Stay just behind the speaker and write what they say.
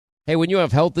Hey, when you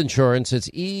have health insurance, it's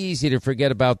easy to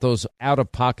forget about those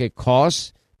out-of-pocket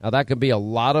costs. Now, that can be a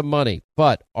lot of money,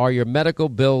 but are your medical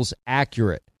bills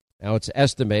accurate? Now, it's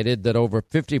estimated that over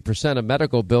 50% of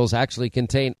medical bills actually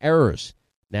contain errors.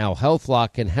 Now,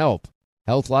 HealthLock can help.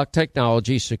 HealthLock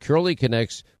technology securely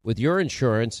connects with your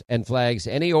insurance and flags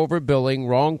any overbilling,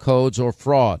 wrong codes, or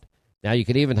fraud. Now, you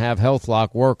can even have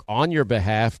HealthLock work on your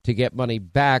behalf to get money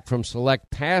back from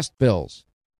select past bills.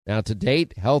 Now, to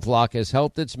date, HealthLock has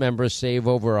helped its members save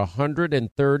over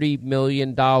 $130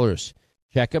 million.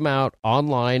 Check them out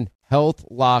online,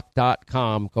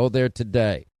 healthlock.com. Go there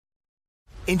today.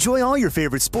 Enjoy all your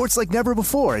favorite sports like never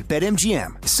before at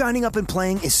BetMGM. Signing up and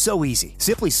playing is so easy.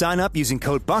 Simply sign up using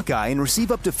code Buckeye and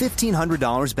receive up to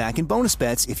 $1,500 back in bonus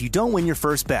bets if you don't win your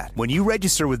first bet. When you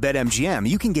register with BetMGM,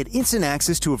 you can get instant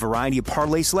access to a variety of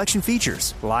parlay selection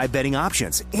features, live betting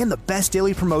options, and the best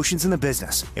daily promotions in the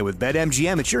business. And with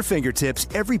BetMGM at your fingertips,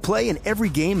 every play and every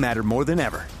game matter more than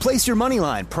ever. Place your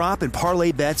moneyline, prop, and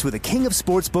parlay bets with the king of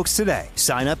sportsbooks today.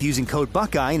 Sign up using code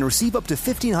Buckeye and receive up to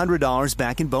 $1,500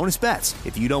 back in bonus bets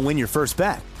if you don't win your first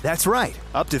bet. That's right,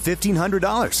 up to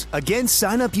 $1,500. Again,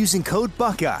 sign up using code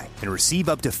Buckeye and receive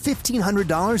up to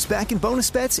 $1,500 back in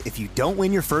bonus bets if you don't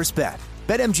win your first bet.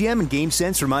 BetMGM and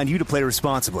GameSense remind you to play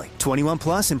responsibly. 21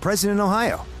 plus and present in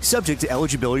Ohio. Subject to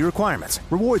eligibility requirements.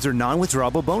 Rewards are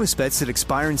non-withdrawable bonus bets that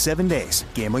expire in 7 days.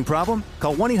 Gambling problem?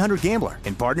 Call 1-800-GAMBLER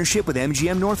in partnership with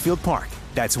MGM Northfield Park.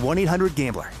 That's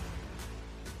 1-800-GAMBLER.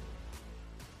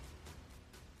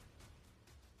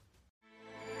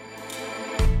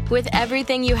 With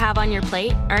everything you have on your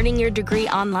plate, earning your degree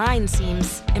online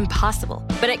seems impossible.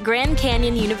 But at Grand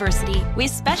Canyon University, we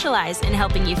specialize in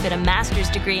helping you fit a master's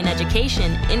degree in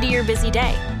education into your busy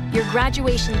day. Your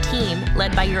graduation team,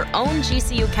 led by your own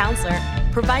GCU counselor,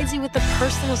 provides you with the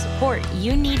personal support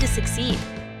you need to succeed.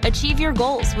 Achieve your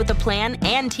goals with a plan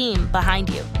and team behind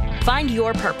you. Find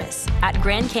your purpose at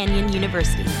Grand Canyon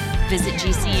University. Visit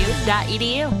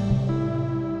gcu.edu.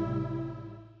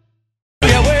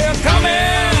 Yeah, we're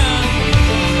coming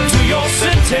to your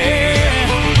city.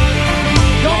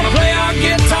 Gonna play our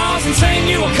guitars and sing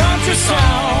you a country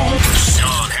song.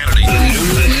 Sean Hannity.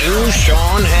 The new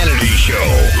Sean Hannity Show.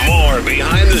 More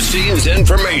behind-the-scenes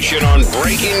information on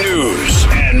breaking news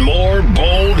and more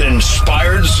bold,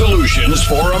 inspired solutions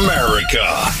for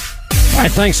America. All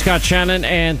right, thanks, Scott Shannon,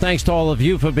 and thanks to all of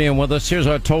you for being with us. Here's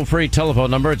our toll-free telephone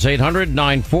number. It's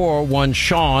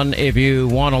 800-941-SEAN if you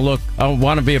want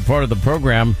to be a part of the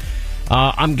program.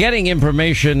 I'm getting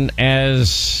information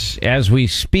as we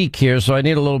speak here, so I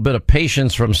need a little bit of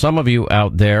patience from some of you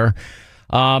out there.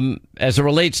 As it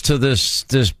relates to this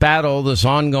battle, this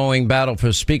ongoing battle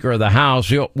for Speaker of the House,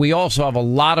 we also have a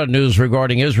lot of news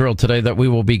regarding Israel today that we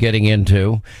will be getting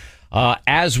into.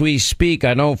 As we speak,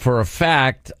 I know for a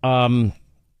fact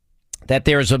that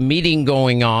there's a meeting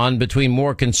going on between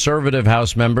more conservative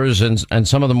House members and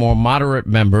some of the more moderate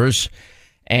members.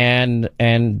 And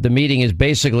the meeting is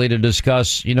basically to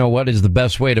discuss, what is the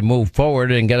best way to move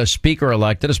forward and get a speaker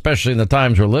elected, especially in the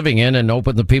times we're living in, and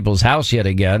open the people's house yet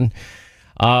again.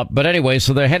 But anyway,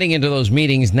 so they're heading into those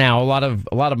meetings now. A lot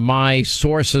of my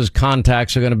sources,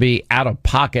 contacts are going to be out of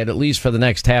pocket, at least for the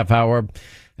next half hour.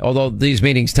 Although these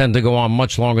meetings tend to go on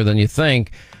much longer than you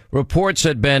think. Reports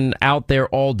had been out there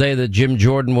all day that Jim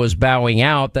Jordan was bowing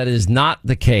out. That is not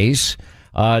the case.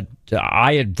 I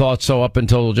had thought so up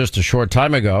until just a short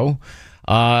time ago.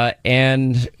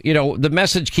 And the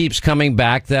message keeps coming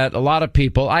back that a lot of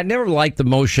people, I never liked the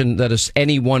motion that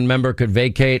any one member could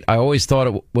vacate. I always thought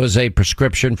it was a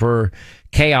prescription for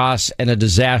chaos and a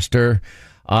disaster.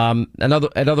 In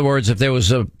other words, if there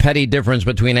was a petty difference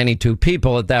between any two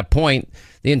people at that point,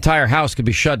 the entire House could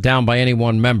be shut down by any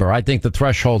one member. I think the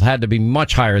threshold had to be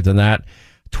much higher than that.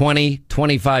 20,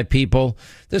 25 people.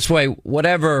 This way,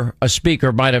 whatever a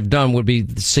speaker might have done would be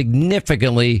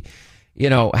significantly,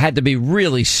 had to be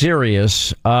really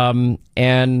serious. And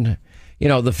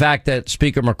the fact that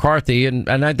Speaker McCarthy, and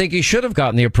I think he should have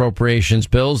gotten the appropriations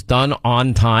bills done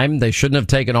on time. They shouldn't have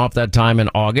taken off that time in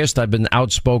August. I've been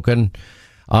outspoken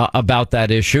about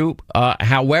that issue.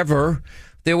 However,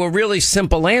 there were really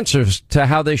simple answers to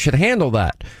how they should handle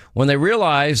that. When they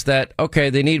realized that, okay,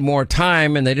 they need more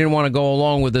time and they didn't want to go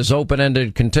along with this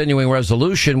open-ended continuing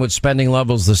resolution with spending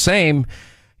levels the same,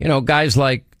 guys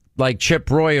like Chip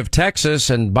Roy of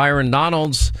Texas and Byron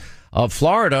Donalds of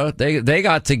Florida, they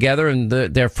got together and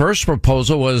their first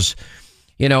proposal was,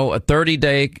 a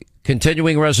 30-day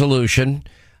continuing resolution,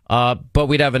 but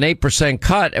we'd have an 8%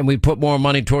 cut and we'd put more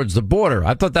money towards the border.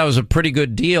 I thought that was a pretty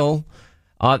good deal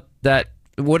that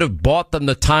would have bought them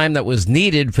the time that was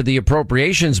needed for the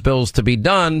appropriations bills to be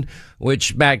done,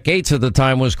 which Matt Gaetz at the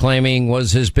time was claiming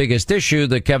was his biggest issue,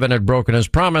 that Kevin had broken his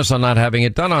promise on not having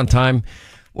it done on time.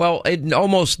 Well, it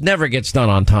almost never gets done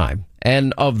on time.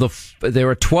 And there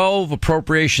were 12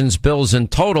 appropriations bills in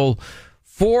total.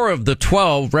 4 of the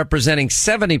 12, representing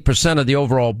 70% of the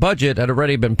overall budget, had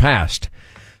already been passed.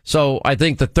 So I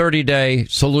think the 30-day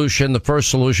solution, the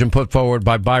first solution put forward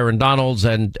by Byron Donalds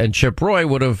and Chip Roy,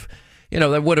 would have,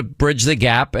 that would have bridged the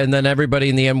gap, and then everybody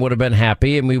in the end would have been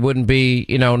happy, and we wouldn't be,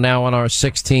 now on our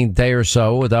 16th day or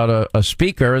so without a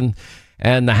speaker,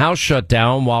 and the House shut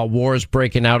down while war is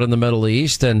breaking out in the Middle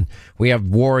East, and we have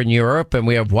war in Europe, and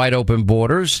we have wide open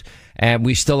borders, and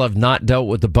we still have not dealt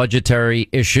with the budgetary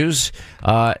issues.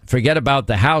 Forget about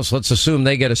the House. Let's assume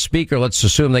they get a speaker. Let's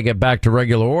assume they get back to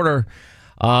regular order.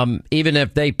 Even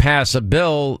if they pass a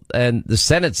bill and the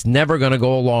Senate's never going to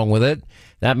go along with it,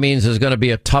 that means there's going to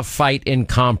be a tough fight in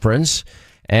conference,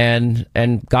 and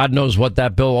God knows what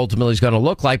that bill ultimately is going to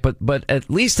look like. But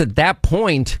at least at that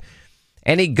point,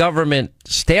 any government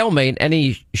stalemate,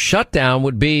 any shutdown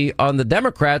would be on the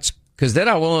Democrats, because they're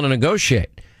not willing to negotiate.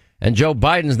 And Joe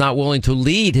Biden's not willing to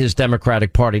lead his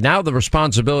Democratic Party. Now the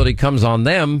responsibility comes on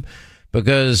them,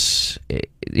 because,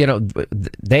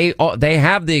 they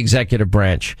have the executive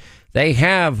branch. They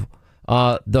have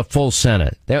the full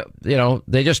Senate.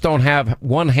 They just don't have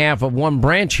one half of one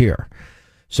branch here.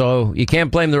 So you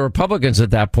can't blame the Republicans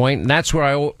at that point. And that's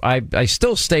where I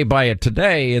still stay by it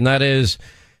today. And that is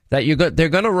that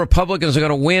Republicans are going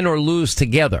to win or lose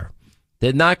together.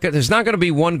 There's not going to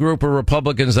be one group of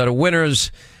Republicans that are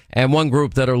winners and one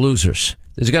group that are losers.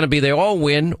 There's going to be they all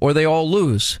win or they all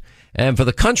lose. And for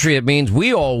the country, it means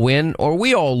we all win or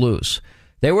we all lose.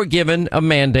 They were given a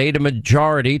mandate, a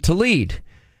majority to lead.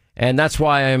 And that's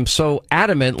why I'm so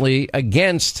adamantly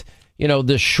against,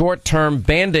 this short-term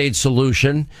Band-Aid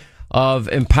solution of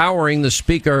empowering the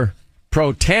Speaker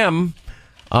pro tem,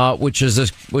 which is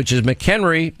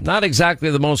McHenry, not exactly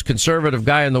the most conservative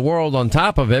guy in the world on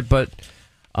top of it. But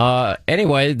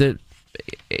anyway,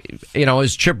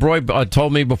 as Chip Roy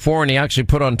told me before, and he actually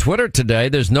put on Twitter today,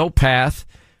 there's no path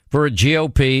for a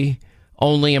GOP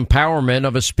only empowerment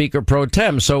of a Speaker pro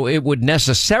tem. So it would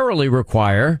necessarily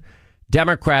require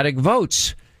Democratic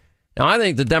votes. Now, I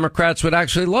think the Democrats would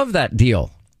actually love that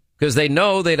deal, because they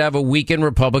know they'd have a weakened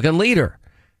Republican leader,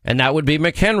 and that would be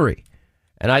McHenry.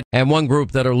 And one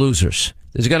group that are losers.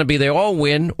 There's going to be they all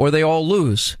win or they all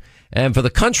lose. And for the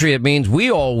country, it means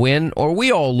we all win or we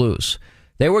all lose.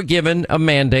 They were given a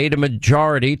mandate, a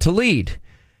majority to lead.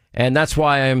 And that's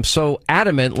why I'm so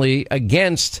adamantly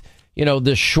against,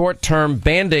 this short-term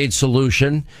Band-Aid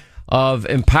solution of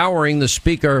empowering the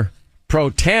Speaker pro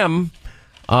tem,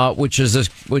 which is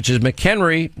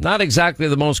McHenry, not exactly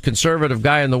the most conservative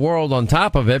guy in the world on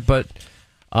top of it. But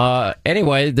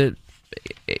anyway,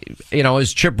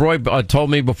 as Chip Roy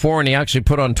told me before, and he actually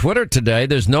put on Twitter today,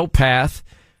 there's no path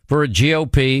for a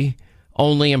GOP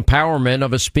only empowerment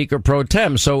of a Speaker pro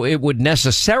tem. So it would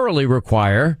necessarily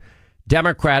require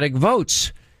Democratic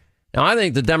votes. Now, I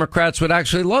think the Democrats would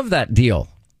actually love that deal,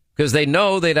 because they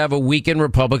know they'd have a weakened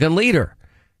Republican leader,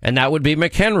 and that would be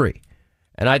McHenry.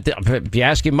 And if you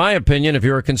ask me my opinion, if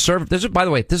you're a conservative, by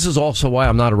the way, this is also why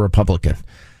I'm not a Republican,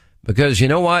 because you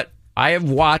know what? I have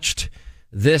watched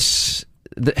this,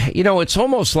 it's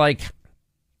almost like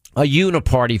a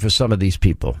uniparty for some of these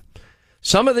people.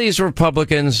 Some of these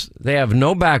Republicans, they have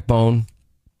no backbone.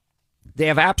 They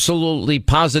have absolutely,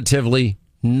 positively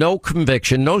no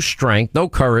conviction, no strength, no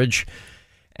courage.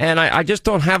 And I just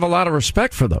don't have a lot of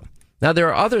respect for them. Now, there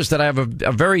are others that I have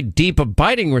a very deep,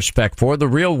 abiding respect for, the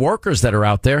real workers that are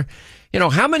out there.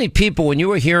 How many people, when you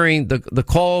were hearing the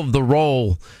call of the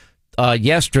roll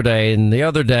yesterday and the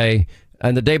other day,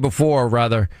 and the day before,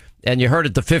 rather, and you heard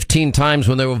it the 15 times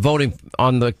when they were voting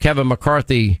on the Kevin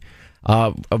McCarthy,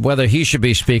 whether he should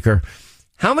be Speaker,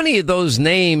 how many of those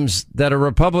names that are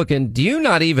Republican do you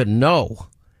not even know?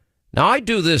 Now, I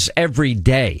do this every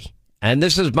day, and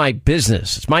this is my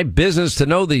business. It's my business to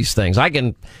know these things. I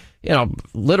can,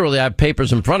 literally I have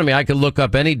papers in front of me. I can look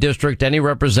up any district, any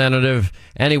representative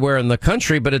anywhere in the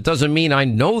country, but it doesn't mean I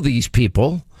know these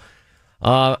people.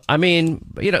 They're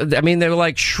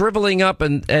like shriveling up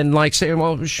and like saying,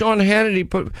 well, Sean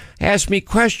Hannity asked me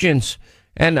questions,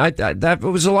 and that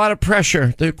was a lot of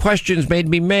pressure. The questions made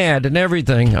me mad and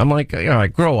everything. I'm like, all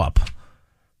right, grow up.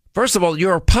 First of all,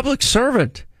 you're a public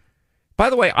servant. By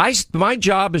the way, my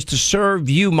job is to serve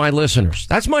you, my listeners.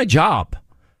 That's my job.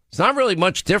 It's not really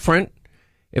much different.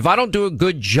 If I don't do a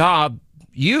good job,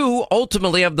 you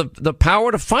ultimately have the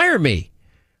power to fire me.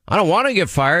 I don't want to get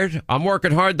fired. I'm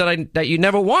working hard that you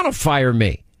never want to fire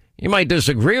me. You might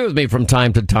disagree with me from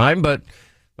time to time, but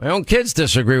my own kids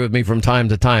disagree with me from time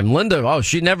to time. Linda,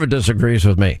 she never disagrees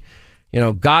with me.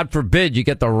 God forbid you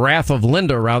get the wrath of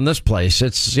Linda around this place.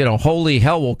 It's, holy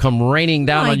hell will come raining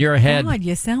down on your head. God,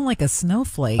 you sound like a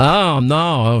snowflake. Oh,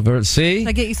 no. See? Should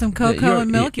I get you some cocoa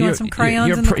and milk? You want some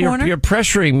crayons in the corner? You're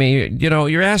pressuring me.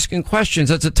 You're asking questions.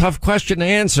 That's a tough question to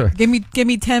answer. Give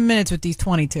me 10 minutes with these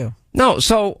 22. No,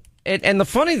 so, and the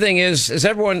funny thing is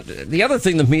everyone, the other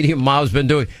thing the media mob's been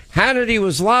doing, Hannity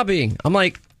was lobbying. I'm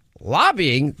like,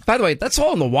 lobbying? By the way, that's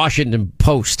all in the Washington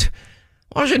Post.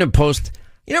 Washington Post.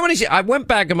 You know what I went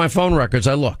back in my phone records.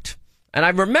 I looked, and I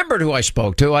remembered who I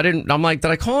spoke to. I'm like,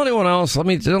 did I call anyone else? Let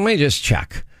me just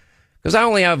check, because I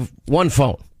only have one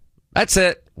phone. That's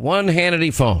it, one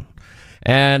Hannity phone,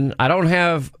 and I don't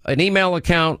have an email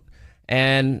account.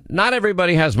 And not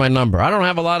everybody has my number. I don't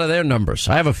have a lot of their numbers.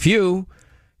 I have a few.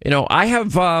 I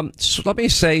have let me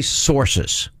say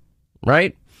sources,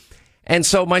 right? And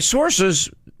so my sources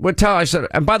would tell. I said,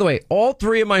 and by the way, all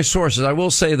three of my sources, I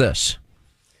will say this.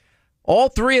 All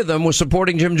three of them were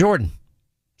supporting Jim Jordan.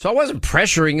 So I wasn't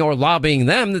pressuring or lobbying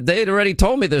them. They had already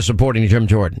told me they're supporting Jim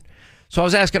Jordan. So I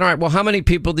was asking, all right, well, how many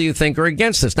people do you think are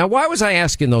against this? Now, why was I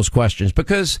asking those questions?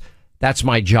 Because that's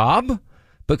my job.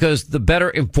 Because the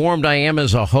better informed I am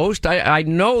as a host. I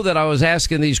know that I was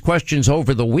asking these questions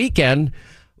over the weekend.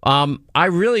 I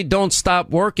really don't stop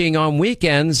working on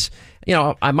weekends.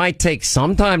 I might take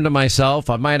some time to myself.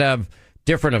 I might have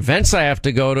different events I have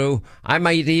to go to. I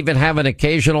might even have an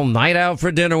occasional night out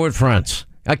for dinner with friends.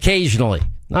 Occasionally.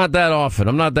 Not that often.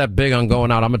 I'm not that big on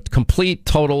going out. I'm a complete,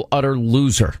 total, utter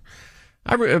loser.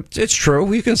 It's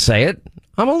true. You can say it.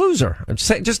 I'm a loser.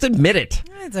 Just admit it.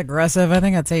 It's aggressive. I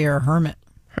think I'd say you're a hermit.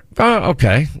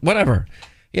 Okay. Whatever.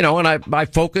 And I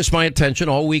focus my attention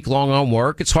all week long on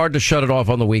work. It's hard to shut it off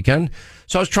on the weekend.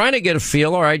 So I was trying to get a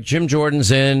feel. All right, Jim Jordan's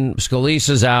in. Scalise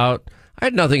is out. I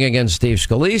had nothing against Steve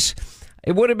Scalise.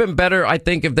 It would have been better, I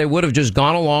think, if they would have just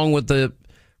gone along with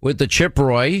the Chip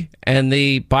Roy and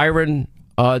the Byron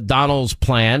Donalds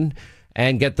plan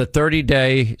and get the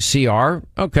 30-day CR.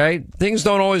 Okay, things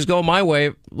don't always go my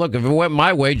way. Look, if it went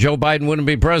my way, Joe Biden wouldn't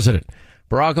be president.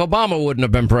 Barack Obama wouldn't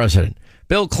have been president.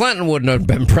 Bill Clinton wouldn't have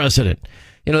been president.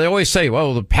 They always say,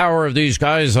 well, the power of these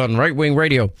guys on right-wing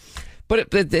radio.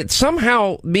 But it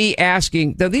somehow me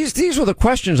asking, now these were the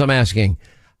questions I'm asking.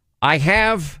 I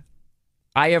have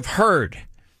heard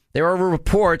there are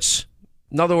reports,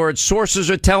 in other words,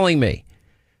 sources are telling me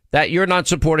that you're not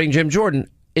supporting Jim Jordan.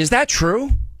 Is that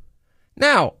true?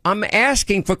 Now, I'm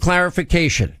asking for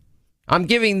clarification. I'm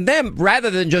giving them, rather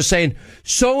than just saying,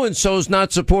 so-and-so's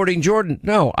not supporting Jordan.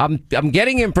 No, I'm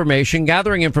getting information,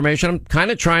 gathering information. I'm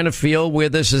kind of trying to feel where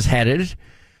this is headed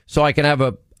so I can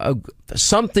have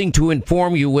something to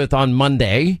inform you with on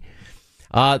Monday.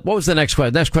 What was the next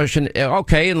question? Next question.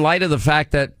 Okay, in light of the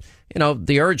fact that,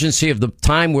 the urgency of the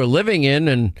time we're living in,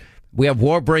 and we have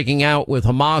war breaking out with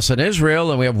Hamas and Israel,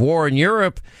 and we have war in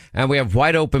Europe, and we have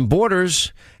wide open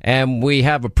borders, and we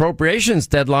have appropriations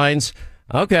deadlines.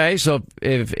 Okay, so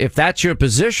if that's your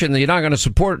position, that you're not going to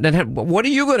support, then what are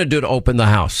you going to do to open the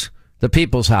house, the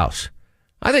people's house?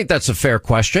 I think that's a fair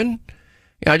question.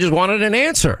 I just wanted an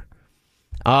answer.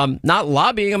 Not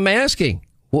lobbying, I'm asking.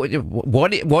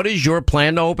 What is your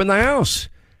plan to open the house?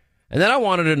 And then I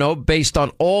wanted to know, based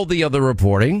on all the other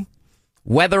reporting,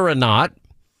 whether or not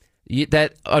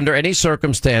that under any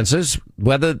circumstances,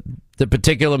 whether the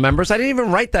particular members, I didn't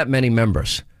even write that many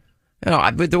members.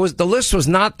 The list was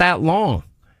not that long.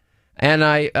 And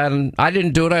I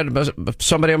didn't do it.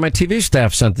 Somebody on my TV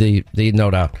staff sent the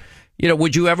note out.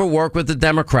 Would you ever work with the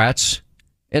Democrats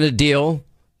in a deal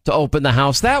to open the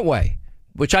house that way?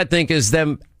 Which I think is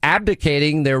them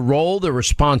abdicating their role, their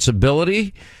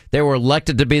responsibility. They were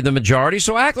elected to be the majority,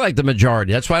 so act like the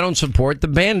majority. That's why I don't support the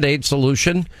Band-Aid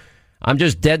solution. I'm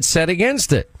just dead set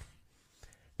against it.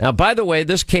 Now, by the way,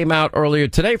 this came out earlier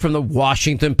today from the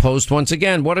Washington Post once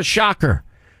again. What a shocker.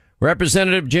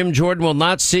 Representative Jim Jordan will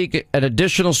not seek an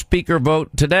additional speaker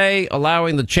vote today,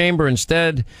 allowing the chamber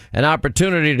instead an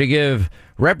opportunity to give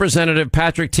Representative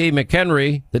Patrick T.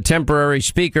 McHenry, the temporary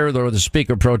speaker, or the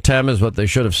speaker pro tem is what they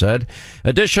should have said,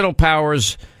 additional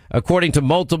powers, according to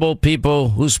multiple people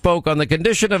who spoke on the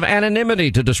condition of anonymity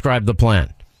to describe the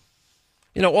plan.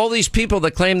 All these people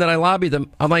that claim that I lobbied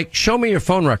them, I'm like, show me your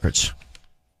phone records.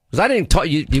 Because I didn't talk,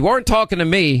 you weren't talking to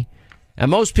me,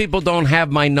 and most people don't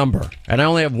have my number. And I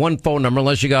only have one phone number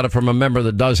unless you got it from a member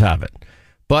that does have it.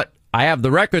 But I have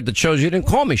the record that shows you didn't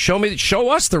call me. Show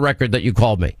us the record that you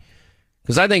called me.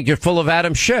 Because I think you're full of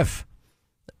Adam Schiff.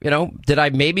 Did I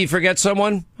maybe forget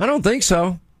someone? I don't think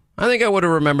so. I think I would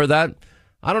have remembered that.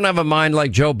 I don't have a mind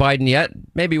like Joe Biden yet.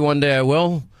 Maybe one day I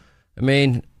will. I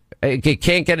mean, it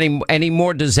can't get any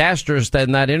more disastrous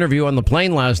than that interview on the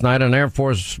plane last night on Air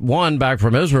Force One back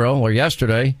from Israel, or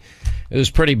yesterday. It was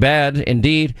pretty bad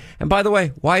indeed. And by the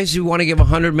way, why does he want to give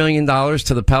 $100 million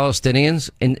to the Palestinians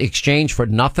in exchange for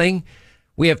nothing?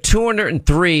 We have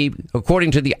 203,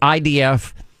 according to the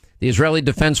IDF, the Israeli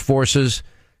Defense Forces,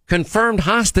 confirmed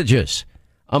hostages.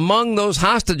 Among those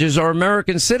hostages are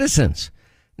American citizens.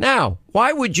 Now,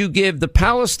 why would you give the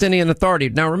Palestinian Authority?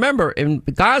 Now, remember, in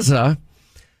Gaza,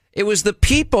 it was the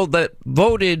people that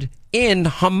voted in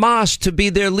Hamas to be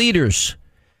their leaders.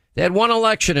 They had one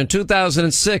election in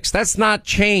 2006. That's not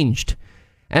changed.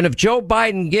 And if Joe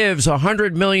Biden gives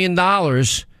 $100 million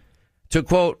to,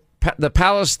 quote, the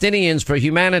Palestinians for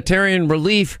humanitarian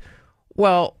relief,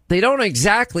 well, they don't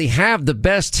exactly have the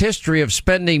best history of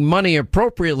spending money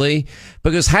appropriately,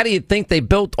 because how do you think they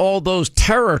built all those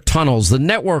terror tunnels, the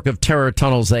network of terror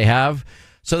tunnels they have,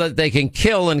 so that they can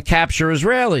kill and capture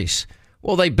Israelis?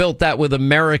 Well, they built that with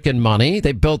American money.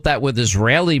 They built that with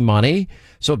Israeli money.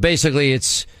 So basically,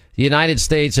 it's the United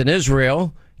States and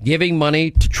Israel giving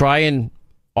money to try and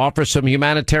offer some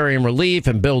humanitarian relief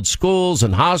and build schools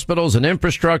and hospitals and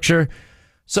infrastructure.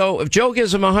 So if Joe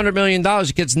gives him $100 million,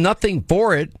 he gets nothing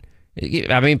for it.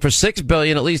 I mean, for $6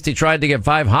 billion, at least he tried to get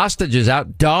 5 hostages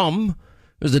out. Dumb.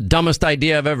 It was the dumbest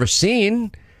idea I've ever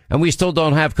seen. And we still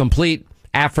don't have complete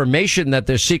affirmation that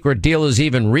their secret deal is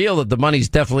even real, that the money's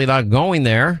definitely not going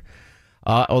there.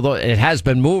 Although it has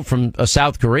been moved from a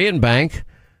South Korean bank.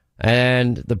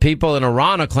 And the people in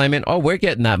Iran are claiming, oh, we're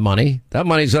getting that money. That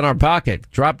money's in our pocket.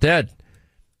 Drop dead.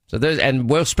 So and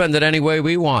we'll spend it any way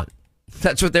we want.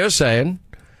 That's what they're saying.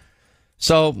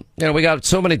 So, we got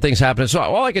so many things happening. So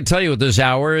all I can tell you at this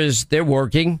hour is they're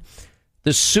working.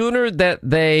 The sooner that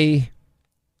they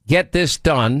get this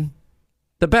done,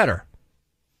 the better.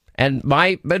 And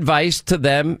my advice to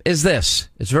them is this.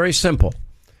 It's very simple.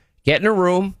 Get in a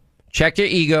room, check your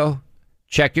ego,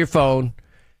 check your phone,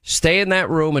 stay in that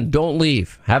room and don't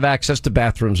leave. Have access to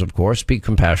bathrooms, of course. Be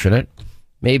compassionate.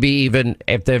 Maybe even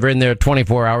if they're in there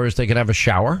 24 hours, they can have a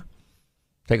shower.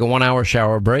 Take a 1-hour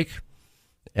shower break.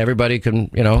 Everybody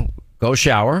can, go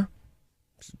shower.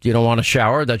 If you don't want to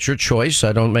shower, that's your choice.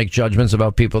 I don't make judgments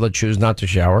about people that choose not to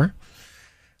shower.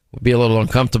 Would be a little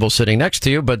uncomfortable sitting next to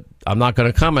you, but I'm not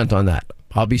going to comment on that.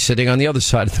 I'll be sitting on the other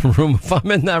side of the room if I'm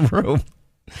in that room.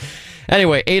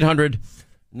 Anyway,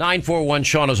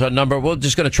 800-941-SEAN is our number. We're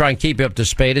just going to try and keep you up to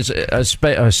speed. It's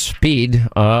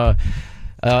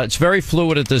very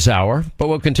fluid at this hour, but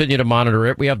we'll continue to monitor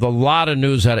it. We have a lot of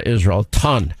news out of Israel, a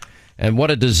ton. And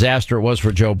what a disaster it was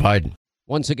for Joe Biden.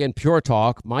 Once again, Pure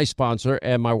Talk, my sponsor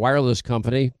and my wireless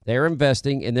company, they're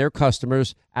investing in their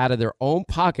customers out of their own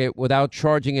pocket without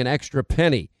charging an extra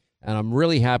penny. And I'm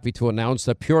really happy to announce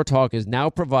that Pure Talk is now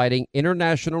providing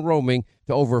international roaming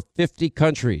to over 50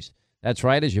 countries. That's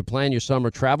right. As you plan your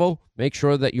summer travel, make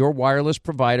sure that your wireless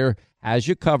provider has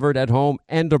you covered at home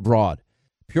and abroad.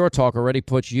 Pure Talk already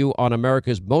puts you on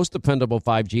America's most dependable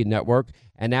 5G network,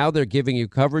 and now they're giving you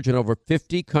coverage in over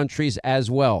 50 countries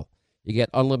as well. You get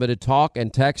unlimited talk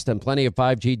and text and plenty of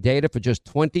 5G data for just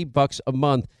 $20 a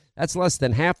month. That's less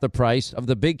than half the price of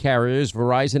the big carriers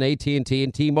Verizon, AT&T,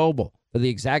 and T-Mobile for the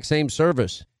exact same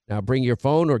service. Now bring your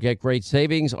phone or get great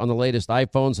savings on the latest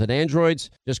iPhones and Androids.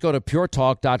 Just go to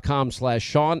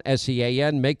puretalk.com/Sean,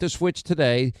 S-E-A-N. Make the switch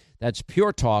today. That's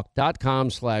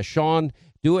puretalk.com/Sean.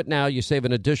 Do it now. You save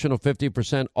an additional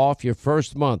 50% off your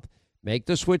first month. Make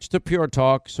the switch to Pure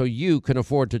Talk so you can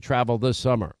afford to travel this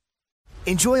summer.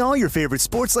 Enjoy all your favorite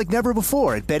sports like never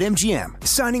before at BetMGM.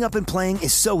 Signing up and playing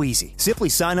is so easy. Simply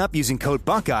sign up using code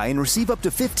Buckeye and receive up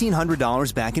to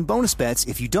 $1,500 back in bonus bets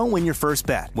if you don't win your first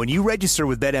bet. When you register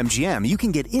with BetMGM, you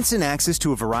can get instant access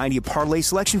to a variety of parlay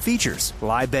selection features,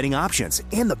 live betting options,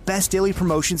 and the best daily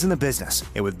promotions in the business.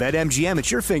 And with BetMGM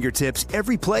at your fingertips,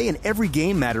 every play and every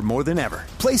game matter more than ever.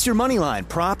 Place your moneyline,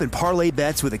 prop, and parlay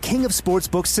bets with the king of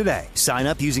sportsbooks today. Sign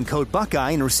up using code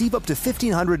Buckeye and receive up to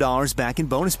 $1,500 back in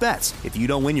bonus bets if you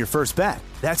don't win your first bet.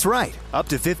 That's right, up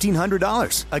to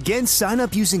 $1,500. Again, sign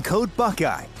up using code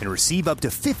Buckeye and receive up to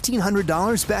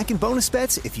 $1,500 back in bonus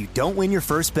bets if you don't win your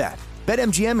first bet.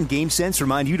 BetMGM and GameSense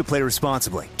remind you to play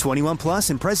responsibly. 21 plus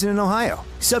and present in Ohio.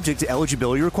 Subject to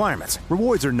eligibility requirements.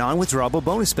 Rewards are non-withdrawable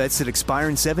bonus bets that expire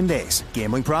in 7 days.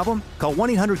 Gambling problem? Call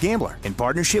 1-800-GAMBLER in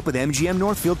partnership with MGM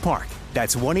Northfield Park.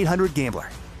 That's 1-800-GAMBLER.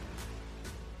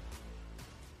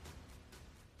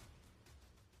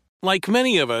 Like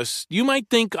many of us, you might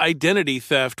think identity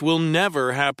theft will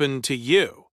never happen to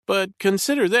you. But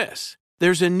consider this.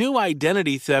 There's a new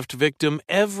identity theft victim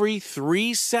every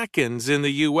 3 seconds in the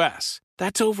U.S.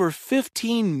 That's over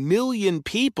 15 million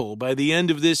people by the end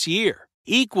of this year.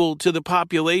 equal to the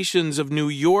populations of New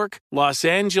York, Los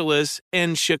Angeles,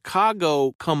 and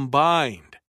Chicago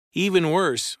combined. Even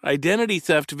worse, identity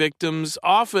theft victims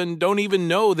often don't even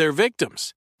know they're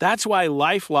victims. That's why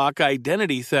LifeLock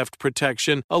Identity Theft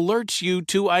Protection alerts you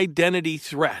to identity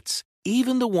threats,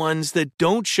 even the ones that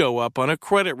don't show up on a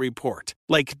credit report,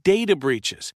 like data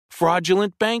breaches,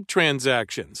 fraudulent bank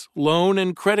transactions, loan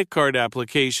and credit card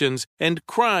applications, and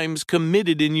crimes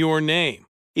committed in your name.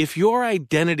 If your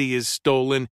identity is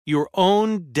stolen, your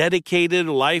own dedicated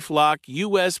LifeLock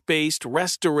U.S.-based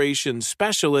restoration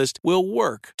specialist will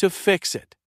work to fix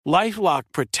it. LifeLock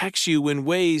protects you in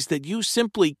ways that you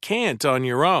simply can't on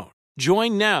your own.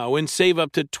 Join now and save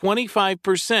up to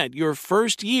 25% your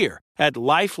first year at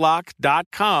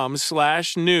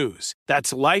LifeLock.com/news.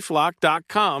 That's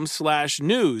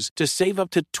LifeLock.com/news to save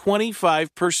up to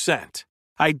 25%.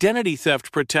 Identity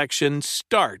theft protection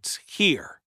starts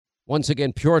here. Once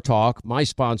again, Pure Talk, my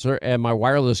sponsor and my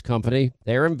wireless company,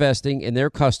 they're investing in their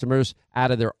customers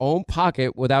out of their own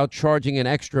pocket without charging an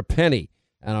extra penny.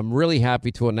 And I'm really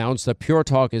happy to announce that Pure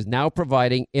Talk is now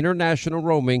providing international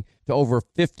roaming to over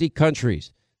 50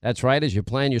 countries. That's right. As you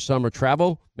plan your summer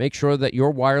travel, make sure that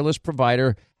your wireless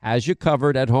provider has you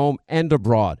covered at home and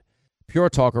abroad. Pure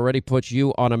Talk already puts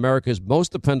you on America's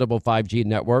most dependable 5G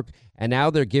network, and now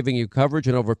they're giving you coverage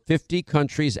in over 50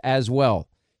 countries as well.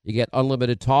 You get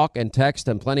unlimited talk and text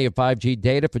and plenty of 5G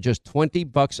data for just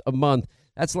 $20 a month.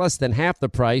 That's less than half the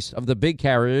price of the big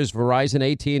carriers, Verizon,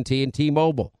 AT&T, and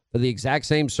T-Mobile, for the exact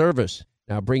same service.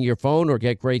 Now bring your phone or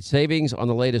get great savings on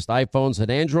the latest iPhones and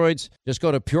Androids. Just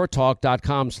go to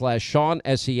puretalk.com/Sean,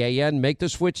 S-E-A-N. Make the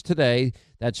switch today.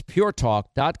 That's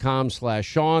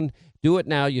puretalk.com/Sean. Do it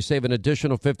now. You save an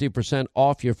additional 50%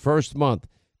 off your first month.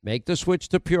 Make the switch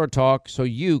to Pure Talk so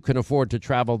you can afford to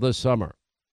travel this summer.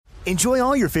 Enjoy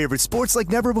all your favorite sports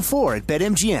like never before at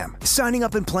BetMGM. Signing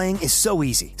up and playing is so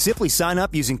easy. Simply sign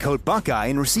up using code Buckeye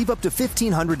and receive up to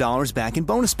 $1,500 back in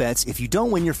bonus bets if you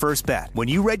don't win your first bet. When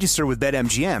you register with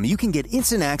BetMGM, you can get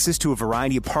instant access to a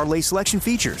variety of parlay selection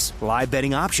features, live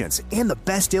betting options, and the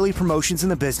best daily promotions in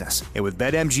the business. And with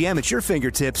BetMGM at your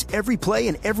fingertips, every play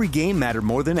and every game matter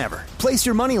more than ever. Place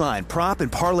your moneyline, prop,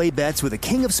 and parlay bets with the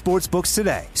king of sportsbooks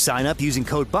today. Sign up using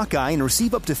code Buckeye and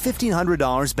receive up to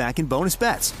 $1,500 back in bonus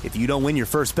bets if you don't win your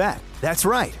first bet. That's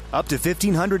right, up to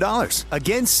 $1,500.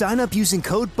 Again, sign up using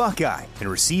code Buckeye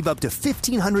and receive up to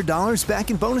 $1,500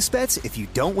 back in bonus bets if you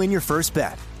don't win your first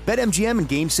bet. BetMGM and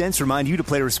GameSense remind you to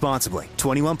play responsibly.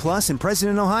 21 plus and present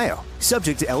in Ohio.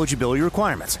 Subject to eligibility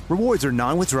requirements. Rewards are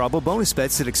non-withdrawable bonus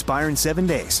bets that expire in 7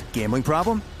 days. Gambling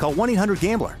problem? Call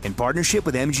 1-800-GAMBLER in partnership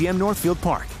with MGM Northfield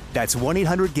Park. That's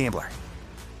 1-800-GAMBLER.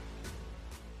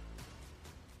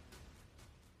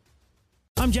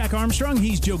 I'm Jack Armstrong.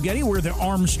 He's Joe Getty. We're the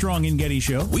Armstrong and Getty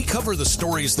Show. We cover the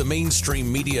stories the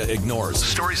mainstream media ignores.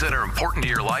 Stories that are important to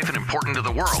your life and important to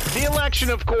the world. The election,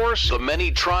 of course. The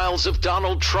many trials of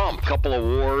Donald Trump. Couple of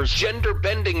wars.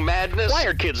 Gender-bending madness. Why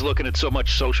are kids looking at so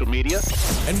much social media?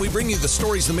 And we bring you the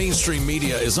stories the mainstream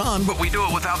media is on, but we do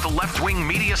it without the left-wing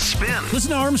media spin. Listen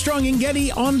to Armstrong and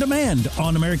Getty on demand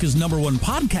on America's #1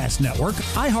 podcast network,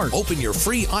 iHeart. Open your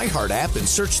free iHeart app and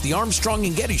search the Armstrong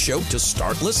and Getty Show to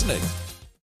start listening.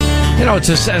 You know, it's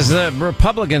just, as the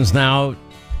Republicans now,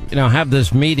 have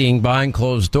this meeting behind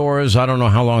closed doors. I don't know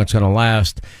how long it's going to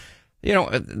last.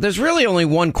 There's really only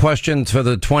one question for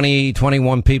the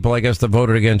 21 people, I guess, that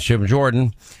voted against Jim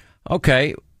Jordan.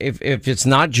 Okay, if it's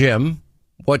not Jim,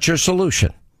 what's your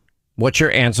solution? What's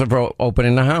your answer for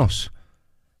opening the House?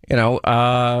 They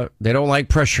don't like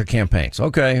pressure campaigns.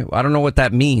 Okay, I don't know what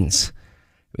that means.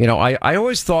 I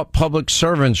always thought public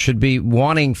servants should be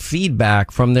wanting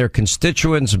feedback from their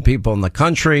constituents and people in the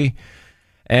country,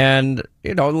 and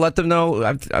let them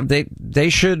know they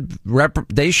should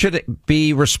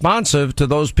be responsive to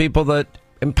those people that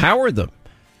empowered them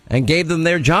and gave them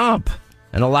their job,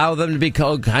 and allow them to be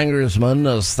called congressman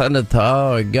or senator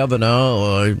or governor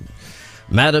or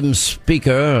madam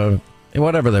speaker or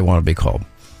whatever they want to be called.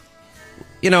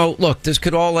 Look, this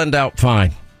could all end out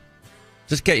fine.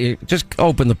 Just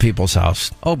open the people's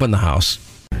house. Open the House.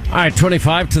 All right,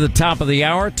 25 to the top of the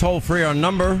hour. Toll free our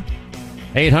number,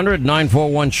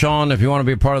 800-941-SEAN, if you want to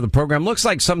be a part of the program. Looks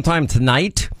like sometime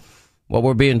tonight, what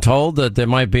we're being told, that there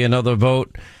might be another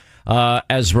vote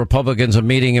as Republicans are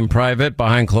meeting in private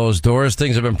behind closed doors.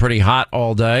 Things have been pretty hot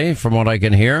all day, from what I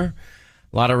can hear.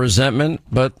 A lot of resentment,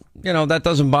 but, that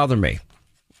doesn't bother me.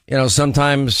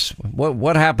 Sometimes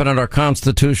what happened at our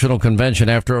Constitutional Convention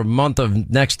after a month of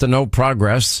next to no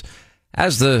progress,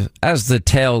 as the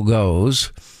tale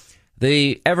goes,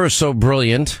 the ever so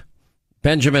brilliant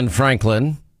Benjamin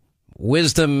Franklin,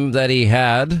 wisdom that he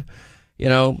had,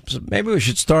 So maybe we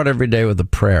should start every day with a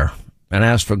prayer and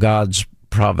ask for God's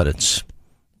providence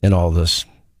in all this.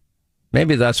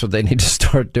 Maybe that's what they need to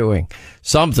start doing.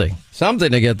 Something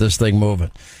to get this thing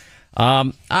moving.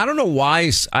 I don't know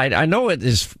why. I know it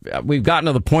is. We've gotten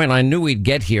to the point I knew we'd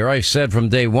get here. I said from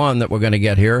day one that we're going to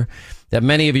get here, that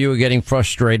many of you are getting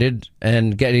frustrated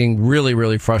and getting really,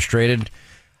 really frustrated.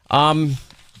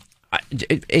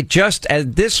 It just,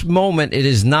 at this moment, it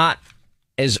is not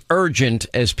as urgent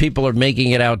as people are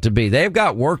making it out to be. They've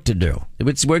got work to do.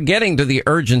 We're getting to the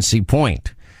urgency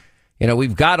point.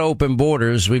 We've got open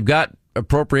borders. We've got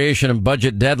appropriation and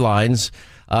budget deadlines.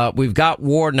 We've got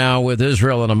war now with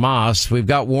Israel and Hamas. We've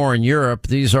got war in Europe.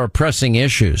 These are pressing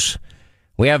issues.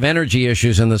 We have energy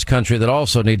issues in this country that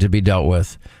also need to be dealt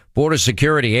with. Border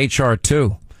security, H.R.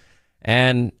 2.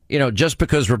 And, just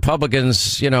because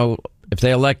Republicans, if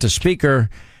they elect a speaker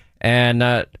and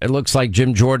it looks like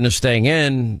Jim Jordan is staying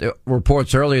in, there were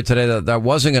reports earlier today that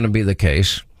wasn't going to be the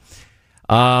case.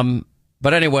 But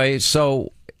anyway,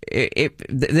 so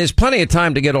there's plenty of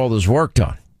time to get all this work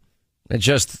done. It's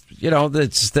just,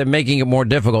 they're making it more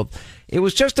difficult. It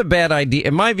was just a bad idea.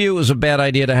 In my view, it was a bad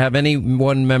idea to have any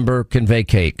one member can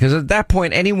vacate. Because at that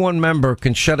point, any one member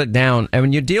can shut it down. And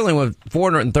when you're dealing with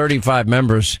 435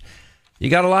 members, you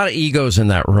got a lot of egos in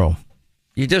that room.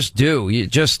 You just do.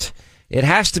 It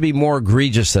has to be more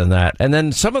egregious than that. And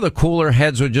then some of the cooler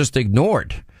heads were just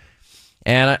ignored.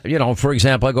 And, for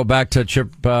example, I go back to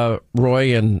Chip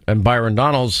Roy and Byron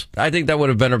Donalds. I think that would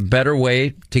have been a better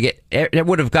way to it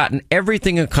would have gotten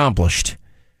everything accomplished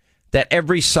that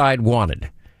every side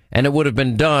wanted. And it would have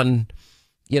been done,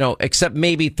 except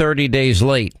maybe 30 days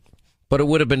late. But it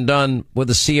would have been done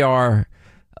with a CR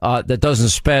that doesn't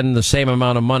spend the same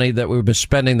amount of money that we've been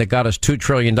spending that got us $2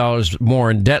 trillion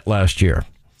more in debt last year.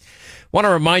 Want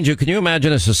to remind you, can you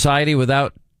imagine a society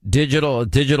without a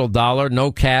digital dollar,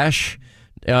 no cash?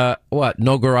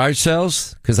 No garage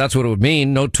sales? Because that's what it would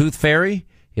mean. No tooth fairy.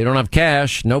 You don't have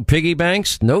cash. No piggy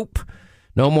banks. Nope.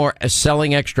 No more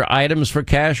selling extra items for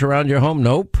cash around your home.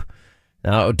 Nope.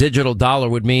 Now, a digital dollar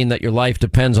would mean that your life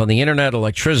depends on the internet,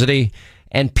 electricity,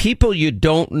 and people you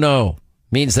don't know.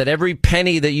 Means that every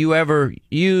penny that you ever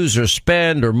use or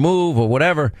spend or move or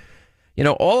whatever,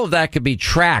 all of that could be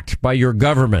tracked by your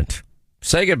government.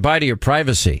 Say goodbye to your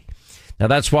privacy. Now,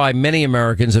 that's why many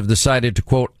Americans have decided to,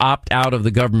 quote, opt out of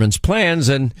the government's plans,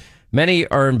 and many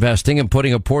are investing and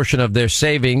putting a portion of their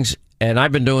savings, and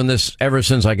I've been doing this ever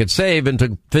since I could save,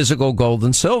 into physical gold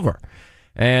and silver.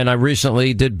 And I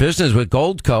recently did business with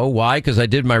Goldco. Why? Because I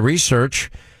did my research,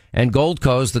 and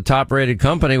Goldco is the top-rated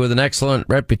company with an excellent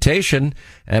reputation,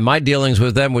 and my dealings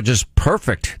with them were just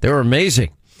perfect. They were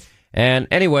amazing. And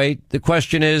anyway, the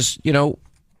question is, do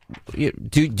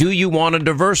you want a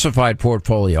diversified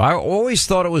portfolio? I always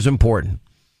thought it was important.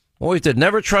 Always did.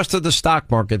 Never trusted the stock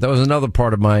market. That was another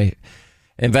part of my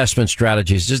investment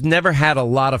strategies. Just never had a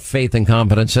lot of faith and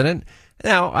confidence in it.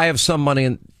 Now, I have some money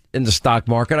in the stock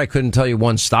market. I couldn't tell you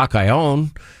one stock I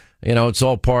own. It's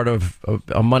all part of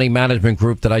a money management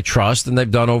group that I trust, and they've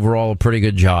done overall a pretty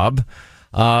good job.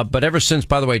 But ever since,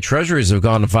 by the way, treasuries have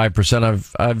gone to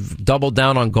 5%, I've doubled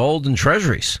down on gold and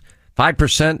treasuries.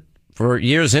 5% for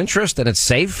years interest, and it's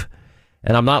safe,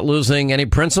 and I'm not losing any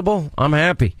principal. I'm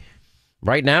happy.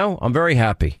 Right now, I'm very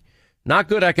happy. Not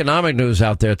good economic news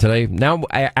out there today. Now,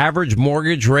 average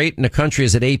mortgage rate in the country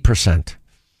is at 8%.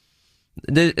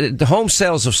 The home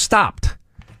sales have stopped,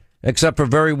 except for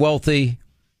very wealthy,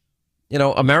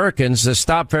 Americans. They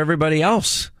stopped for everybody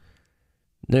else.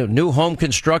 New home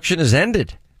construction has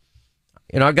ended.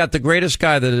 I got the greatest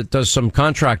guy that does some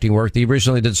contracting work. He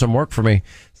recently did some work for me.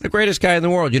 The greatest guy in the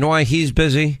world. You know why he's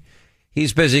busy?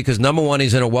 He's busy because, number one,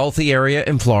 he's in a wealthy area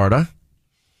in Florida.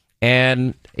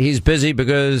 And he's busy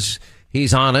because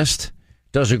he's honest,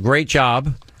 does a great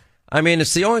job. I mean,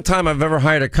 it's the only time I've ever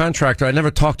hired a contractor. I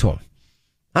never talk to him.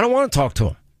 I don't want to talk to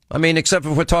him. I mean, except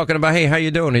if we're talking about, hey, how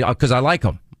you doing? Because I like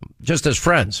him. Just as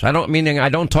friends. I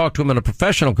don't talk to him in a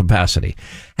professional capacity.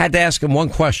 Had to ask him one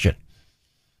question.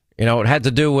 It had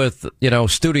to do with,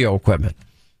 studio equipment.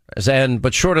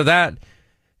 But short of that,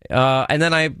 and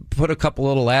then I put a couple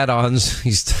little add-ons.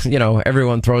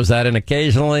 Everyone throws that in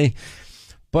occasionally.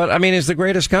 But, I mean, he's the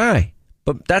greatest guy.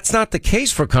 But that's not the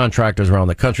case for contractors around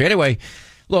the country. Anyway,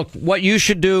 look, what you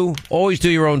should do, always do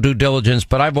your own due diligence.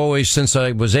 But I've always, since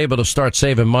I was able to start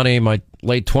saving money in my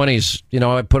late 20s,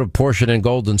 I put a portion in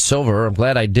gold and silver. I'm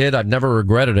glad I did. I've never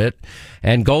regretted it.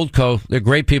 And Goldco, they're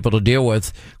great people to deal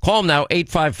with. Call them now,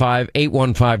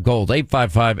 855-815-GOLD,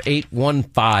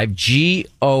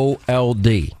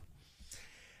 855-815-GOLD.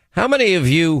 How many of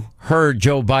you heard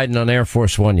Joe Biden on Air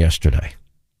Force One yesterday?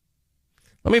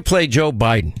 Let me play Joe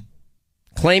Biden.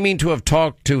 claiming to have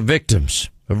talked to victims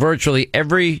of virtually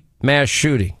every mass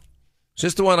shooting. Is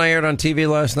this the one I aired on TV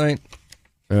last night?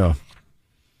 Yeah.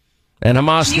 And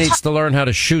Hamas needs to learn how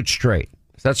to shoot straight.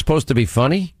 Is that supposed to be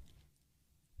funny?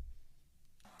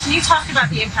 Can you talk about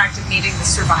the impact of meeting the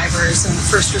survivors and the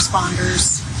first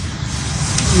responders?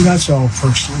 That's all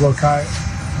personal. Look, I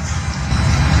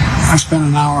spent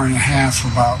an hour and a half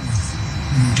about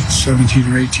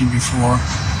 17 or 18 before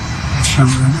some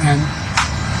of them, and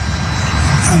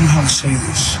I don't know how to say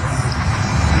this.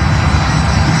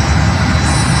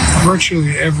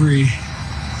 Virtually every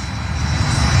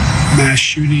mass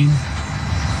shooting,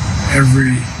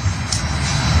 every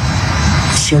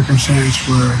circumstance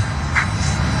where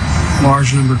a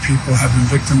large number of people have been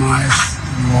victimized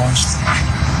and lost,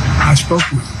 I've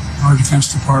spoken with them. Our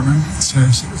Defense Department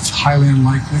says it's highly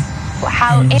unlikely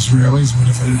that Israelis would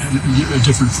have a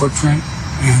different footprint,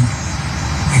 and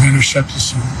they've intercepted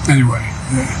some anyway.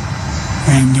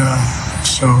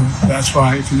 So that's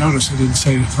why, if you notice, I didn't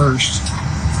say it first.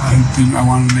 I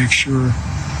wanted to make sure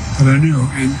that I knew.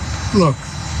 And look,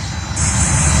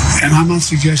 and I'm not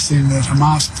suggesting that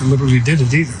Hamas deliberately did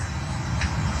it either.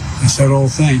 It's that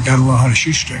old thing, got to know how to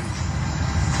shoot straight.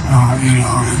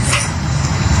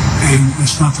 And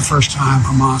it's not the first time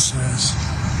Hamas has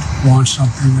launched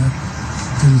something that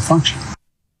didn't function.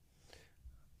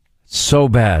 So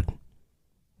bad.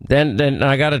 Then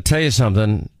I got to tell you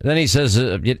something. Then he says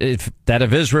if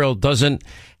Israel doesn't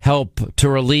help to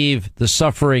relieve the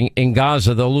suffering in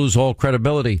Gaza, they'll lose all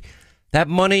credibility. That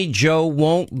money, Joe,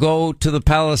 won't go to the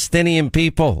Palestinian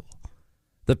people,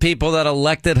 the people that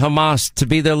elected Hamas to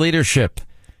be their leadership.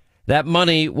 That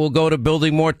money will go to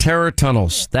building more terror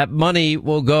tunnels. That money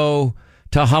will go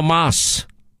to Hamas.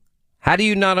 How do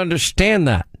you not understand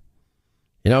that?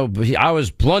 You know, I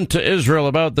was blunt to Israel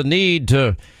about the need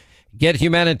to get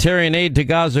humanitarian aid to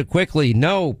Gaza quickly.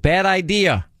 No, bad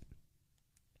idea.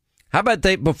 How about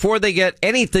before they get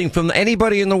anything from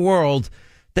anybody in the world,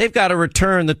 they've got to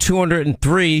return the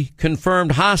 203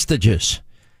 confirmed hostages,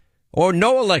 or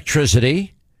no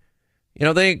electricity,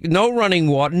 no running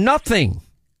water, nothing.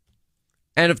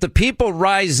 And if the people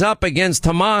rise up against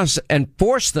Hamas and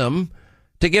force them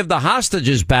to give the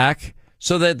hostages back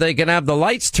so that they can have the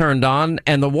lights turned on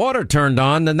and the water turned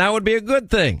on, then that would be a good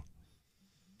thing.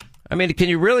 I mean, can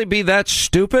you really be that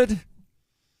stupid?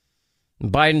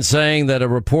 Biden saying that a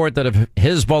report that if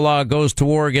Hezbollah goes to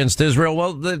war against Israel,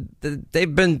 well,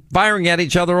 they've been firing at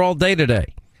each other all day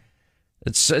today.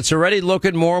 It's already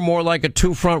looking more and more like a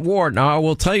two-front war. Now, I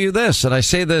will tell you this, and I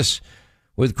say this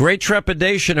with great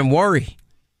trepidation and worry,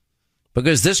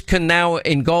 because this can now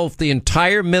engulf the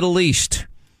entire Middle East.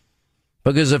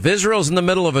 Because if Israel's in the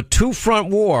middle of a two-front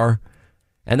war,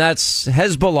 and that's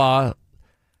Hezbollah,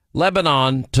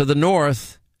 Lebanon to the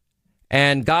north,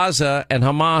 and Gaza and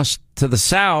Hamas to the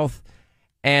south,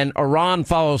 and Iran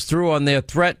follows through on their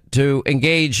threat to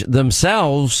engage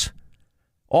themselves,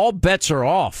 all bets are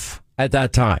off at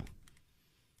that time.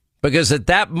 Because at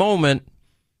that moment,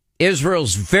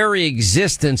 Israel's very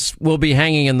existence will be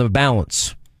hanging in the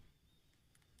balance.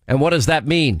 And what does that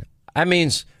mean? That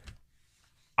means,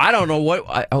 I don't know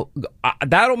what,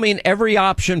 that'll mean every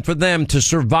option for them to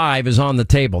survive is on the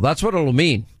table. That's what it'll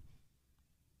mean.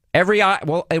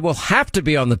 It will have to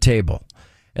be on the table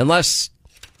unless,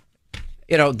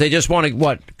 they just want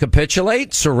to,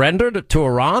 capitulate, surrender to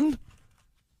Iran?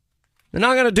 They're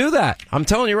not going to do that. I'm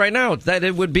telling you right now that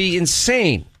it would be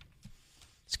insane.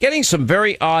 It's getting some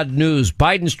very odd news.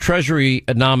 Biden's Treasury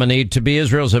nominee to be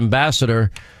Israel's ambassador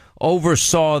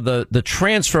oversaw the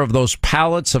transfer of those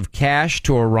pallets of cash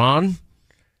to Iran.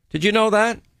 Did you know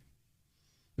that?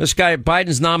 This guy,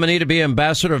 Biden's nominee to be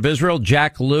ambassador of Israel,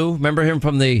 Jack Lew, remember him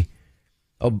from the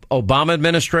Obama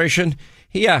administration?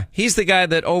 Yeah, he's the guy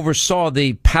that oversaw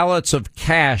the pallets of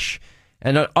cash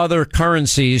and other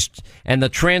currencies and the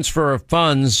transfer of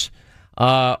funds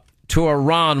to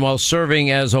Iran while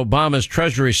serving as Obama's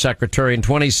Treasury Secretary in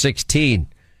 2016.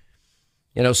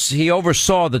 He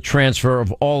oversaw the transfer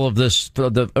of all of this,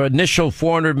 the initial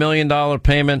 $400 million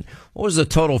payment. What was the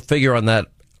total figure on that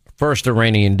first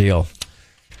Iranian deal?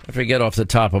 I forget off the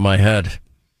top of my head.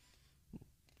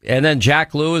 And then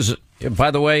Jack Lew is,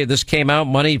 by the way, this came out,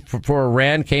 money for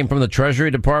Iran came from the Treasury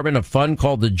Department, a fund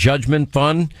called the Judgment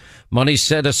Fund. Money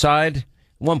set aside,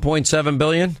 $1.7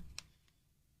 billion,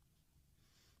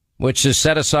 which is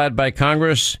set aside by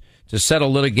Congress to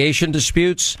settle litigation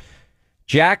disputes.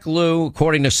 Jack Lew,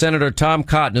 according to Senator Tom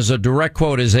Cotton, is a direct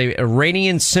quote, is a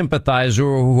Iranian sympathizer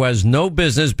who has no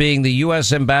business being the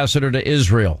U.S. ambassador to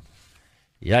Israel.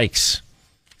 Yikes.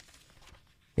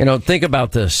 Think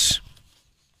about this.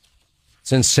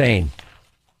 It's insane.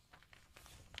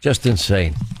 Just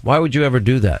insane. Why would you ever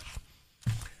do that?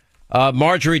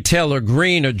 Marjorie Taylor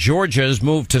Greene of Georgia has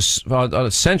moved to a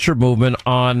censure movement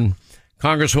on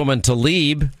Congresswoman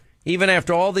Tlaib. Even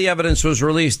after all the evidence was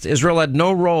released, Israel had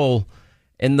no role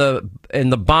in the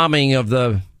bombing of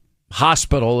the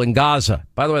hospital in Gaza.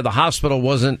 By the way, the hospital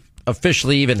wasn't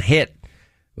officially even hit.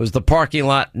 It was the parking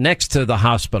lot next to the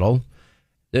hospital.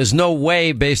 There's no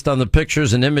way, based on the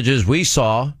pictures and images we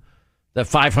saw, that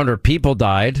 500 people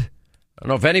died. I don't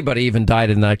know if anybody even died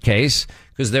in that case,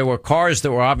 because there were cars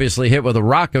that were obviously hit with a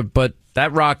rocket, but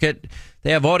that rocket,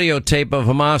 they have audio tape of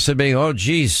Hamas saying, oh,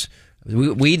 geez,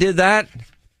 we did that?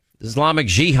 Islamic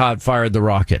Jihad fired the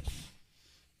rocket.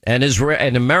 And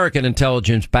American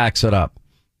intelligence backs it up.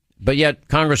 But yet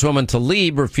Congresswoman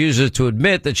Tlaib refuses to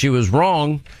admit that she was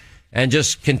wrong and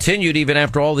just continued even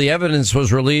after all the evidence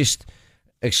was released,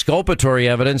 exculpatory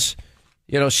evidence.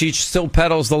 You know, she still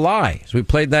peddles the lie. So we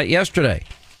played that yesterday.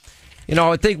 You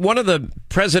know, I think one of the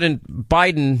President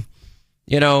Biden,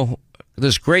 you know,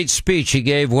 this great speech he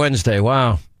gave Wednesday.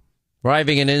 Wow.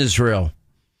 Arriving in Israel.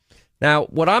 Now,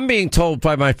 what I'm being told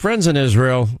by my friends in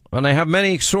Israel, and I have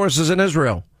many sources in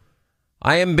Israel,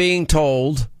 I am being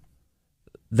told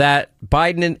that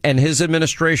Biden and his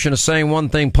administration are saying one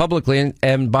thing publicly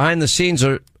and behind the scenes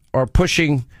are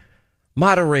pushing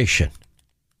moderation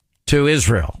to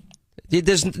Israel.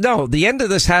 The end of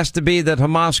this has to be that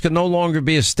Hamas can no longer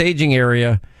be a staging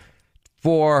area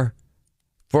for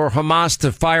Hamas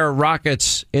to fire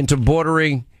rockets into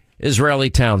bordering Israeli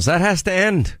towns. That has to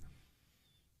end.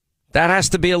 That has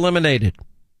to be eliminated.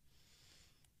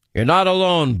 You're not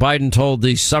alone, Biden told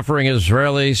the suffering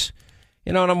Israelis.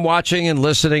 You know, and I'm watching and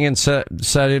listening and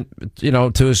said, you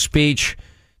know, to his speech.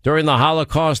 During the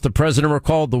Holocaust, the president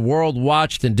recalled the world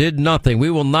watched and did nothing. We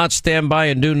will not stand by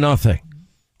and do nothing.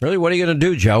 Really, what are you going to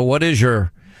do, Joe? What is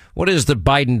the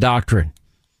Biden doctrine?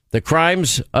 The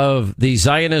crimes of the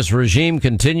Zionist regime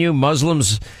continue.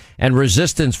 Muslims and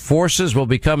resistance forces will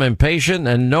become impatient,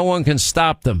 and no one can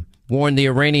stop them, warned the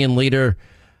Iranian leader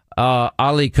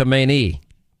Ali Khamenei,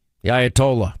 the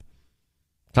Ayatollah.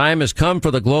 Time has come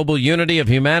for the global unity of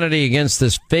humanity against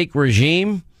this fake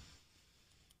regime,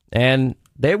 and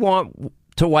they want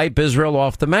to wipe Israel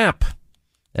off the map.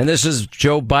 And this is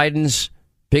Joe Biden's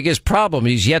biggest problem.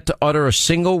 He's yet to utter a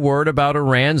single word about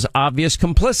Iran's obvious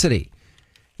complicity.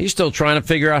 He's still trying to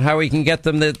figure out how he can get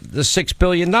them the $6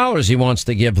 billion he wants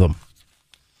to give them.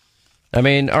 I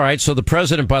mean, all right, so the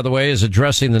president, by the way, is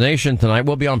addressing the nation tonight.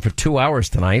 We'll be on for 2 hours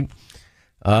tonight,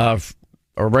 a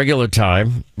regular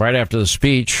time, right after the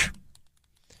speech.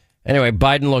 Anyway,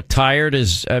 Biden looked tired.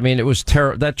 It was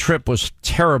that trip was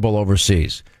terrible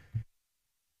overseas.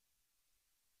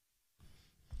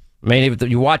 I mean,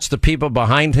 you watch the people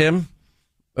behind him,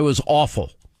 it was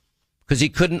awful. Because he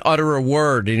couldn't utter a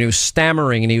word, and he was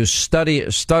stammering, and he was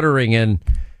stuttering, and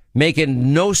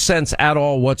making no sense at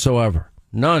all whatsoever.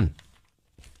 None.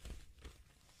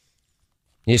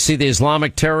 You see the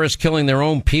Islamic terrorists killing their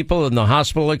own people in the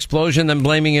hospital explosion, then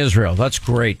blaming Israel. That's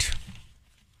great.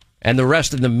 And the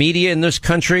rest of the media in this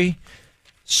country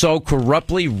so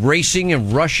corruptly racing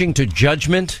and rushing to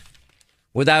judgment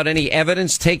without any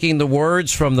evidence, taking the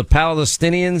words from the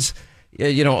Palestinians,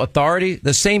 authority,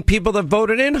 the same people that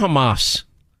voted in Hamas.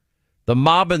 The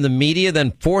mob and the media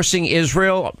then forcing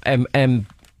Israel and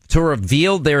to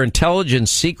reveal their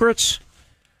intelligence secrets.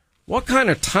 What kind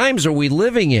of times are we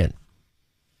living in?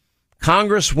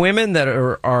 Congresswomen that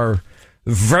are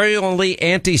virulently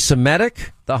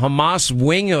anti-Semitic, the Hamas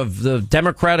wing of the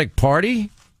Democratic Party.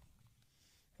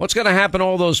 What's going to happen to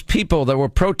all those people that were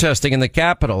protesting in the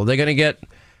Capitol? Are they going to get,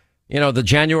 the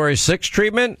January 6th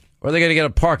treatment, or are they going to get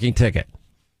a parking ticket?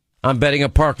 I'm betting a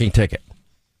parking ticket.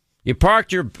 You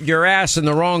parked your ass in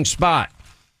the wrong spot.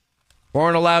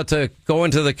 Weren't allowed to go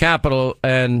into the Capitol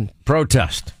and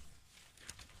protest.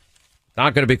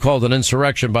 Not going to be called an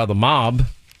insurrection by the mob.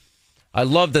 I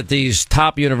love that these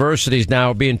top universities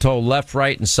now are being told left,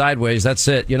 right, and sideways. That's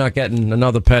it. You're not getting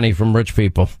another penny from rich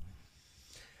people.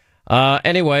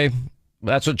 Anyway,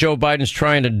 that's what Joe Biden's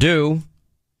trying to do.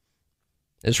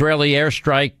 Israeli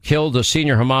airstrike killed a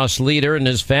senior Hamas leader and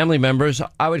his family members.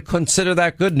 I would consider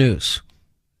that good news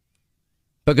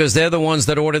because they're the ones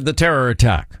that ordered the terror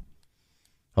attack.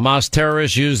 Hamas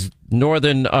terrorists used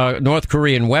North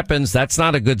Korean weapons. That's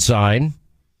not a good sign.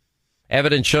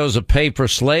 Evidence shows a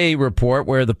pay-for-slay report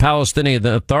where the Palestinian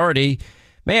Authority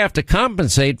may have to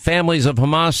compensate families of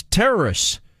Hamas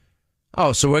terrorists.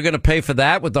 Oh, so we're going to pay for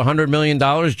that with the $100 million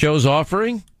Joe's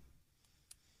offering?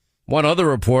 One other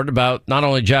report about not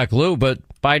only Jack Lew, but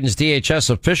Biden's DHS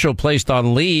official placed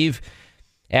on leave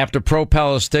after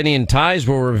pro-Palestinian ties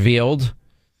were revealed.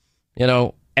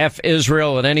 F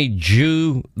Israel and any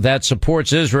Jew that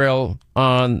supports Israel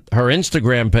on her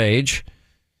Instagram page.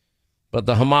 But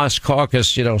the Hamas caucus,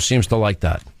 seems to like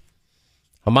that.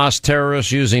 Hamas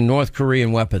terrorists using North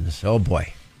Korean weapons. Oh,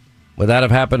 boy. Would that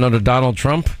have happened under Donald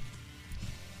Trump?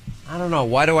 I don't know.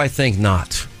 Why do I think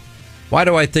not? Why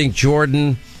do I think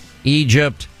Jordan,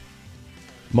 Egypt,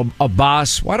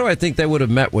 Abbas, why do I think they would have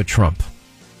met with Trump?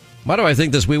 Why do I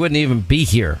think we wouldn't even be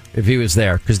here if he was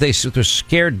there? Because they were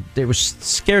scared. They were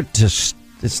scared to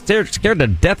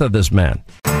death of this man.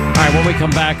 All right, when we come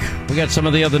back, we got some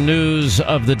of the other news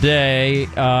of the day.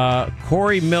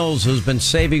 Corey Mills has been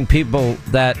saving people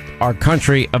that our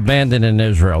country abandoned in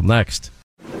Israel. Next.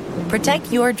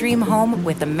 Protect your dream home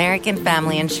with American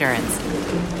Family Insurance.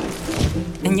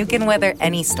 And you can weather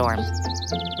any storm.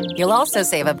 You'll also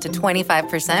save up to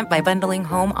 25% by bundling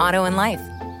home, auto, and life.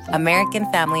 American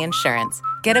Family Insurance.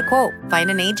 Get a quote. Find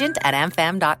an agent at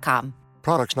amfam.com.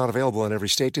 Products not available in every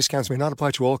state. Discounts may not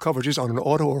apply to all coverages on an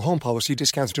auto or home policy.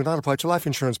 Discounts do not apply to life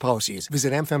insurance policies.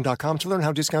 Visit amfam.com to learn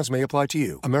how discounts may apply to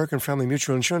you. American Family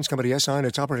Mutual Insurance Company, SI, and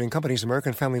its operating companies,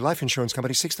 American Family Life Insurance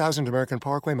Company, 6000 American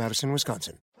Parkway, Madison,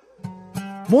 Wisconsin.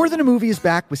 More Than a Movie is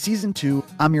back with Season 2.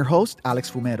 I'm your host, Alex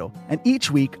Fumero, and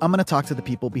each week I'm going to talk to the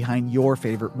people behind your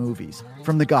favorite movies.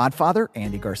 From The Godfather,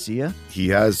 Andy Garcia. He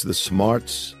has the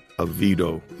smarts of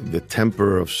Vito, the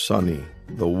temper of Sonny,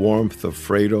 the warmth of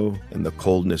Fredo, and the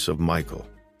coldness of Michael.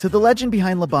 To the legend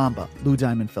behind La Bamba, Lou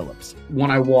Diamond Phillips.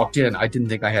 When I walked in, I didn't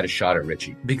think I had a shot at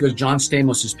Richie because John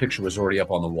Stamos' picture was already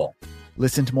up on the wall.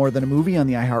 Listen to More Than a Movie on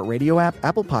the iHeartRadio app,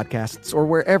 Apple Podcasts, or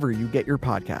wherever you get your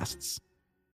podcasts.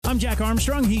 I'm Jack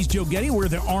Armstrong. He's Joe Getty. We're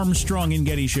the Armstrong and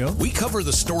Getty Show. We cover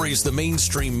the stories the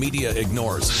mainstream media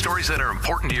ignores. Stories that are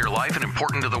important to your life and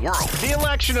important to the world. The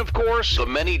election, of course. The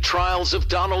many trials of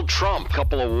Donald Trump.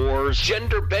 Couple of wars.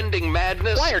 Gender-bending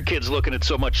madness. Why are kids looking at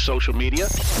so much social media?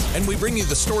 And we bring you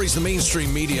the stories the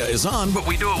mainstream media is on, but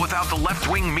we do it without the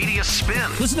left-wing media spin.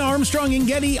 Listen to Armstrong and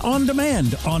Getty on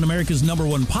demand on America's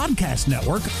 #1 podcast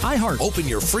network, iHeart. Open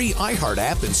your free iHeart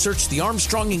app and search the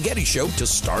Armstrong and Getty Show to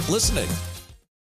start listening.